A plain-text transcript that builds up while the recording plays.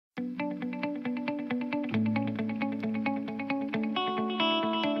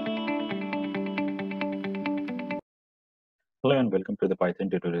Hello and welcome to the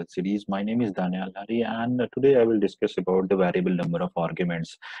Python tutorial series. My name is Daneyal and today I will discuss about the variable number of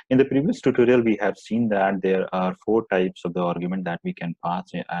arguments. In the previous tutorial, we have seen that there are four types of the argument that we can pass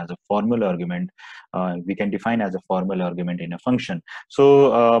as a formal argument. We can define as a formal argument in a function.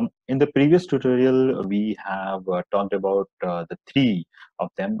 So in the previous tutorial, we have talked about the three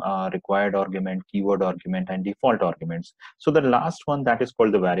of them, required argument, keyword argument, and default arguments. So the last one, that is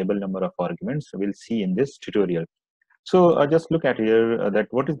called the variable number of arguments, we'll see in this tutorial. So just look at here that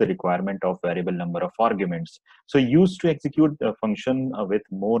what is the requirement of variable number of arguments. So used to execute the function with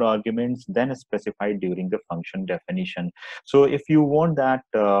more arguments than specified during the function definition. So if you want that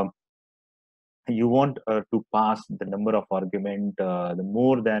you want to pass the number of argument the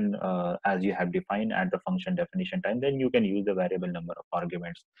more than as you have defined at the function definition time, then you can use the variable number of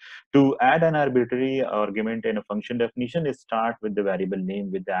arguments. To add an arbitrary argument in a function definition is start with the variable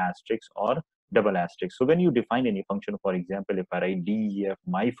name with the asterisk or double asterisk. So when you define any function, for example, if I write def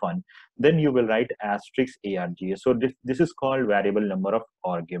my fun, then you will write asterisk args. So this is called variable number of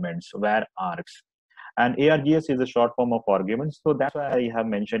arguments, var-args. And args is a short form of arguments, so that's why I have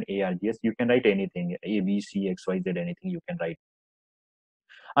mentioned args. You can write anything, a b c x y z, anything you can write.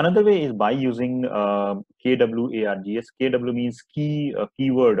 Another way is by using kwargs. Kw means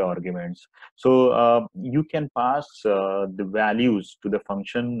keyword arguments. So you can pass the values to the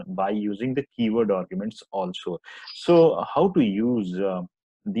function by using the keyword arguments also. So how to use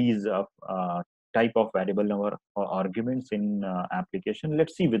these type of variable number arguments in application?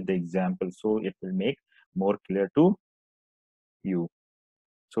 Let's see with the example, so it will make more clear to you.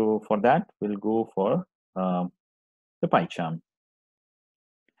 So for that, we'll go for the PyCharm.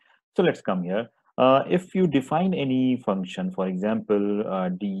 So let's come here. If you define any function, for example,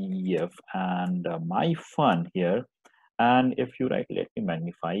 def and my fun here, and if you write, let me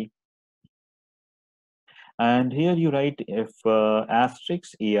magnify, and here you write if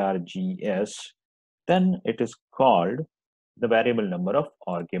asterisk args, then it is called the variable number of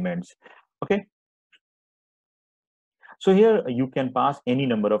arguments. Okay. So here you can pass any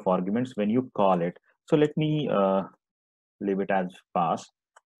number of arguments when you call it. So let me leave it as pass.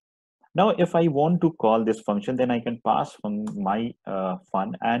 Now, if I want to call this function, then I can pass from my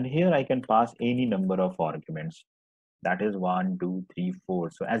fun, and here I can pass any number of arguments. That is 1, 2, 3,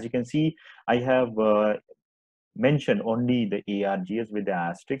 4. So as you can see, I have mentioned only the args with the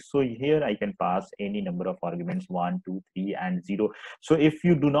asterisk. So here I can pass any number of arguments, 1, 2, 3, and 0. So if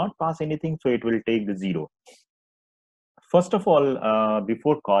you do not pass anything, so it will take the 0. First of all,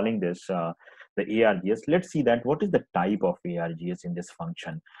 before calling this the args, let's see that what is the type of args in this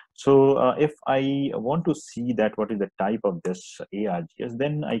function. So if I want to see that what is the type of this args,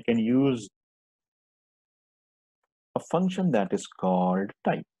 then I can use a function that is called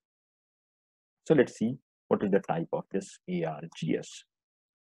type. So let's see what is the type of this args.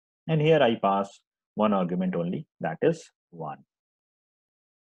 And here I pass one argument only, that is 1.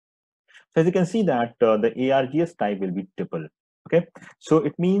 So as you can see that the args type will be tuple. Okay, so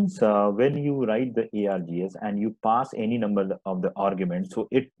it means when you write the args and you pass any number of the arguments, so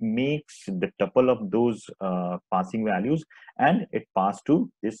it makes the tuple of those passing values and it pass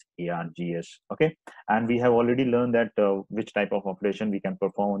to this args. Okay, and we have already learned that which type of operation we can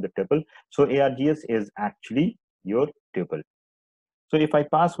perform on the tuple. So args is actually your tuple. So if I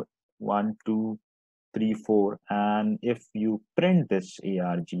pass 1, 2, 3, 4, and if you print this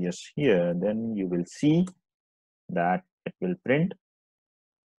args here, then you will see that it will print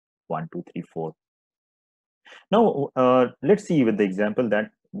 1, 2, 3, 4. Now let's see with the example that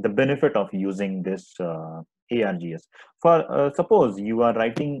the benefit of using this args. For suppose you are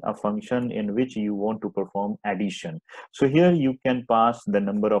writing a function in which you want to perform addition. So here you can pass the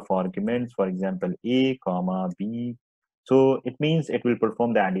number of arguments, for example, a comma b. So it means it will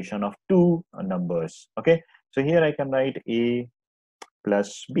perform the addition of two numbers. Okay, so here I can write a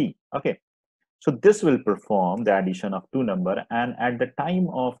plus b. Okay, so this will perform the addition of two number, and at the time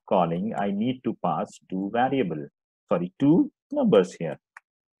of calling, I need to pass two numbers here.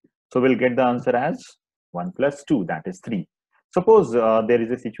 So we'll get the answer as 1 plus 2, that is 3. Suppose there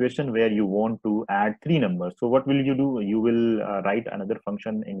is a situation where you want to add three numbers. So what will you do? You will write another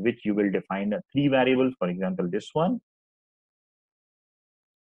function in which you will define three variables, for example, this one.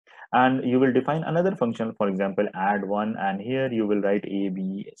 And you will define another function, for example, add one, and here you will write a,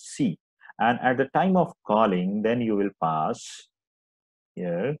 b, c. And at the time of calling, then you will pass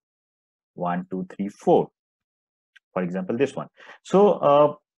here 1, 2, 3, 4. For example, this one.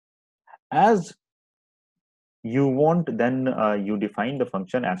 So as you want, then you define the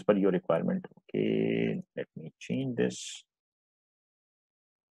function as per your requirement. Okay, let me change this.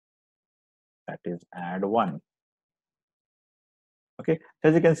 That is add one. Okay,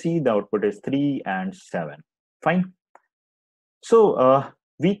 as you can see, the output is 3 and 7. Fine. So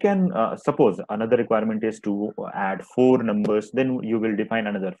we can suppose another requirement is to add 4 numbers, then you will define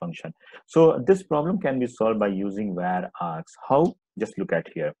another function. So this problem can be solved by using var-args. How? Just look at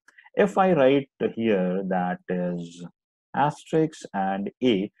here. If I write here that is asterisk and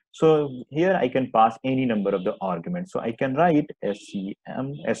a, so here I can pass any number of the arguments. So I can write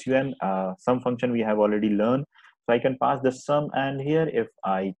sum, some function we have already learned. So I can pass the sum, and here if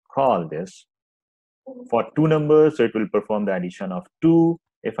I call this for 2 numbers, so it will perform the addition of 2.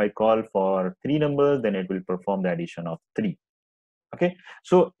 If I call for 3 numbers, then it will perform the addition of 3. Okay,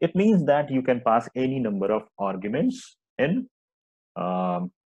 so it means that you can pass any number of arguments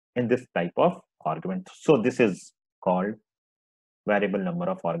um, in this type of argument. So this is called variable number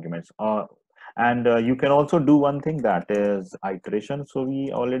of arguments. And you can also do one thing, that is iteration. So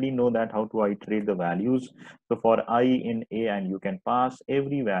we already know that how to iterate the values. So for I in a, and you can pass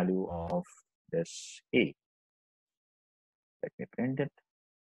every value of this a. Let me print it.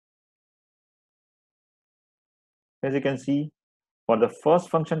 As you can see, for the first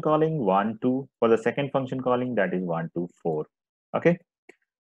function calling 1 2, for the second function calling, that is 1 2 4. Okay.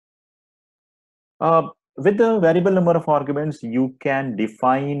 With the variable number of arguments, you can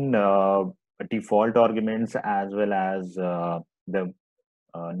define default arguments as well as the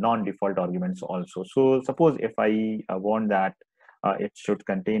non-default arguments also. So suppose if I want that it should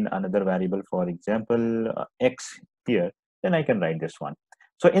contain another variable, for example x here, then I can write this one.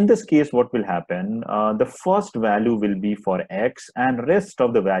 So in this case, what will happen, the first value will be for x and rest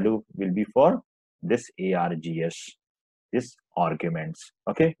of the value will be for this args, this arguments.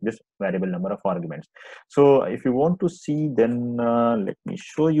 Okay, this variable number of arguments. So if you want to see, then let me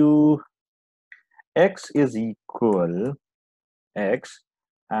show you. X is equal x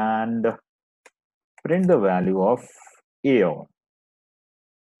and print the value of a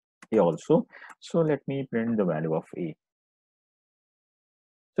also. So let me print the value of a.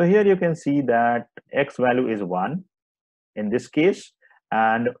 So here you can see that x value is 1 in this case,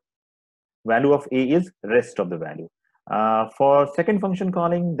 and value of a is rest of the value. For second function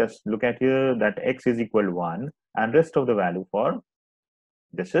calling, just look at here that x is equal to 1 and rest of the value for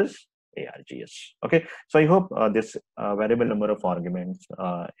this is args. Okay, so I hope this variable number of arguments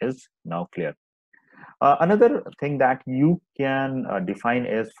is now clear. Another thing that you can define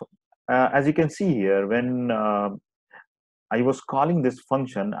is, as you can see here, when I was calling this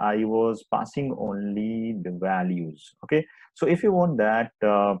function, I was passing only the values. Okay, so if you want that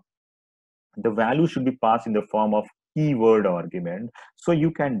the value should be passed in the form of keyword argument, so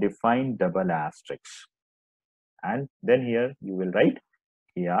you can define double asterisks, and then here you will write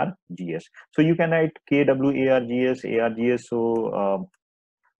args. So you can write args. So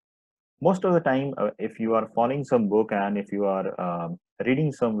most of the time, if you are following some book and if you are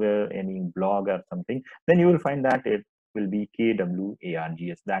reading somewhere any blog or something, then you will find that it will be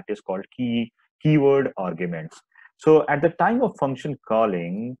kwargs. That is called keyword arguments. So at the time of function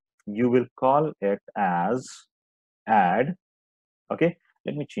calling, you will call it as add. Okay,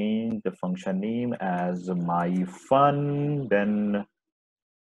 let me change the function name as my fun, then,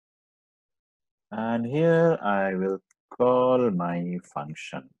 and here I will call my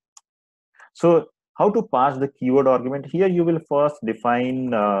function. So how to pass the keyword argument? Here you will first define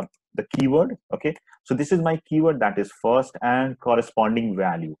the keyword. Okay, so this is my keyword, that is first, and corresponding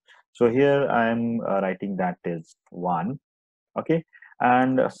value. So here I am writing that is 1. Okay,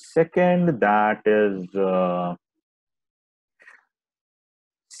 and second, that is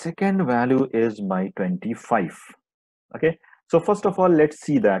second value is my 25. Okay, so first of all, let's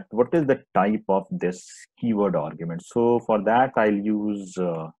see that what is the type of this keyword argument. So for that, I'll use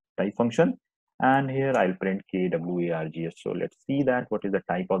type function, and here I'll print kwargs. So let's see that what is the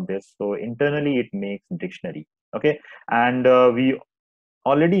type of this. So internally it makes dictionary. Okay, and we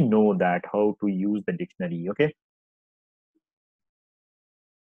already know that how to use the dictionary. Okay,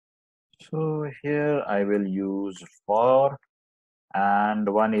 so here I will use for,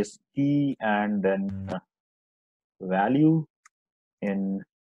 and one is key and then value in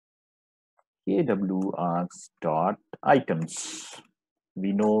kwargs dot items.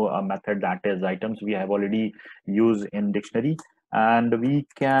 We know a method that is items we have already used in dictionary, and we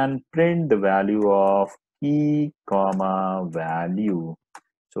can print the value of key comma value.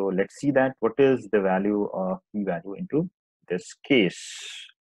 So let's see that what is the value of key value into this case.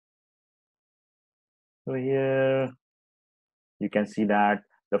 So here you can see that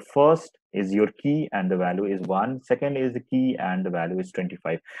the first is your key and the value is 1, second is the key and the value is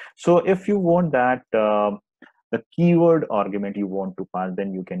 25. So if you want that the keyword argument you want to pass,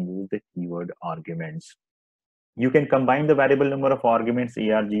 then you can use the keyword arguments. You can combine the variable number of arguments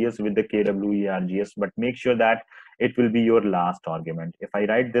args with the kw args, but make sure that it will be your last argument. If I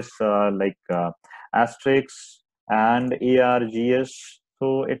write this asterisk and args,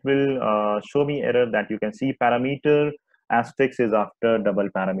 so it will show me error that you can see parameter asterisk is after double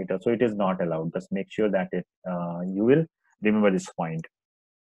parameter, so it is not allowed. Just make sure that it you will remember this point.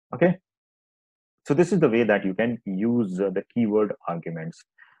 Okay, so this is the way that you can use the keyword arguments.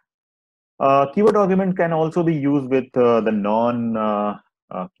 Keyword argument can also be used with the non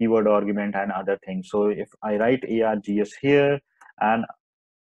keyword argument and other things. So if I write args here and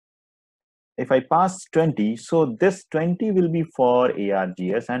if I pass 20, so this 20 will be for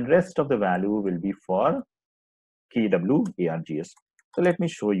args and rest of the value will be for kw args. So let me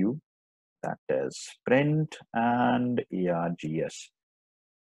show you. That is print and args.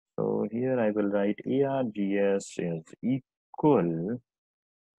 So here I will write args is equal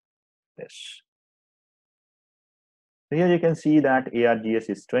this. So here you can see that args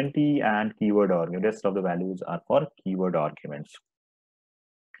is 20 and keyword argument. Rest of the values are for keyword arguments.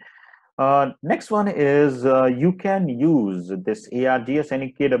 Next one is you can use this args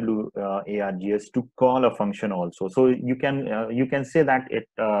and kw args to call a function also. So you can say that it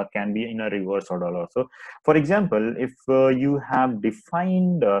can be in a reverse order also. For example, if you have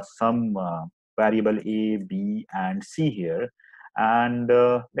defined some variable a, b, and c here, and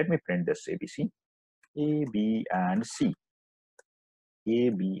let me print this abc, a, b, and c, a,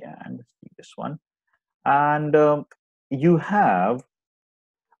 b, and c, this one, and you have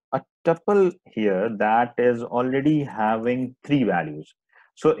a tuple here that is already having three values.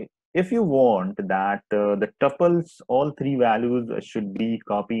 So if you want that the tuples, all three values should be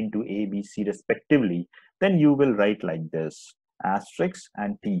copied into a, b, c respectively, then you will write like this, asterisk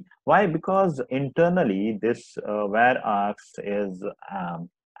and t. Why? Because internally this var-args is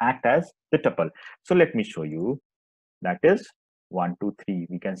act as the tuple. So let me show you. That is 1, 2, 3.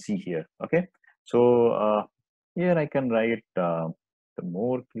 We can see here. Okay. So here I can write the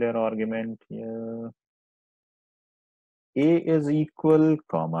more clear argument here. A is equal,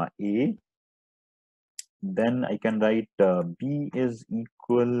 comma A. Then I can write B is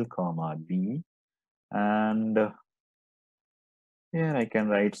equal, comma B. And here I can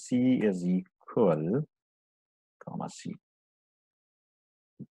write C is equal, comma C.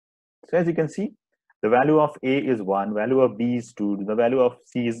 So as you can see, the value of A is 1, value of B is 2, the value of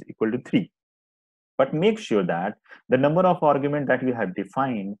C is equal to 3. But make sure that the number of argument that you have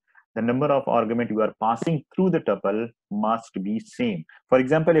defined, the number of argument you are passing through the tuple must be same. For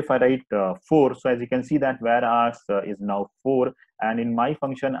example, if I write 4, so as you can see that var-args is now 4, and in my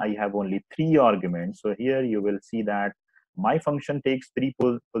function I have only 3 arguments. So here you will see that my function takes 3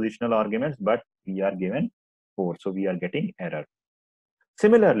 positional arguments, but we are given 4, so we are getting error.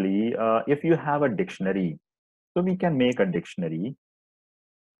 Similarly, if you have a dictionary, so we can make a dictionary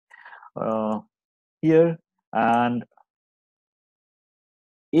here, and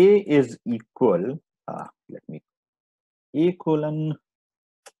A is equal, let me, A colon,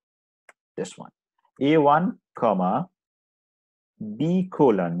 this one, A1, comma, B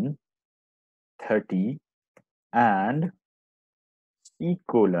colon 30 and C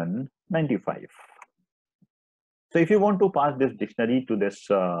colon 95. So if you want to pass this dictionary to this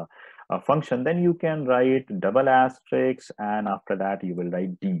function, then you can write double asterisk, and after that you will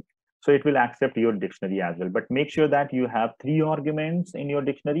write D. So it will accept your dictionary as well. But make sure that you have 3 arguments in your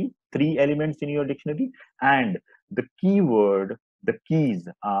dictionary, 3 elements in your dictionary, and the keyword, the keys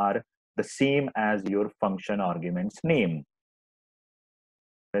are the same as your function argument's name.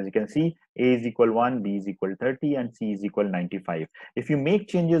 As you can see, A is equal 1, B is equal 30, and C is equal 95. If you make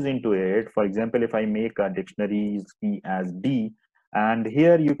changes into it, for example, if I make a dictionary's key as D, and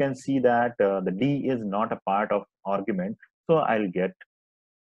here you can see that the D is not a part of argument, so I'll get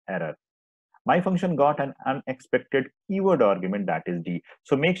error. My function got an unexpected keyword argument, that is D.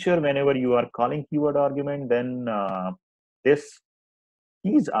 So make sure whenever you are calling keyword argument, then this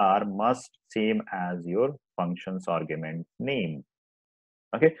keys are must same as your function's argument name.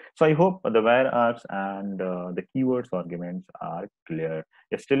 Okay, so I hope the var-args and the keywords arguments are clear.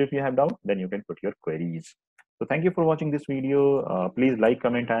 If you have doubt, then you can put your queries. So thank you for watching this video. Please like,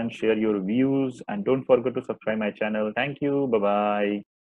 comment, and share your views, and don't forget to subscribe my channel. Thank you. Bye bye.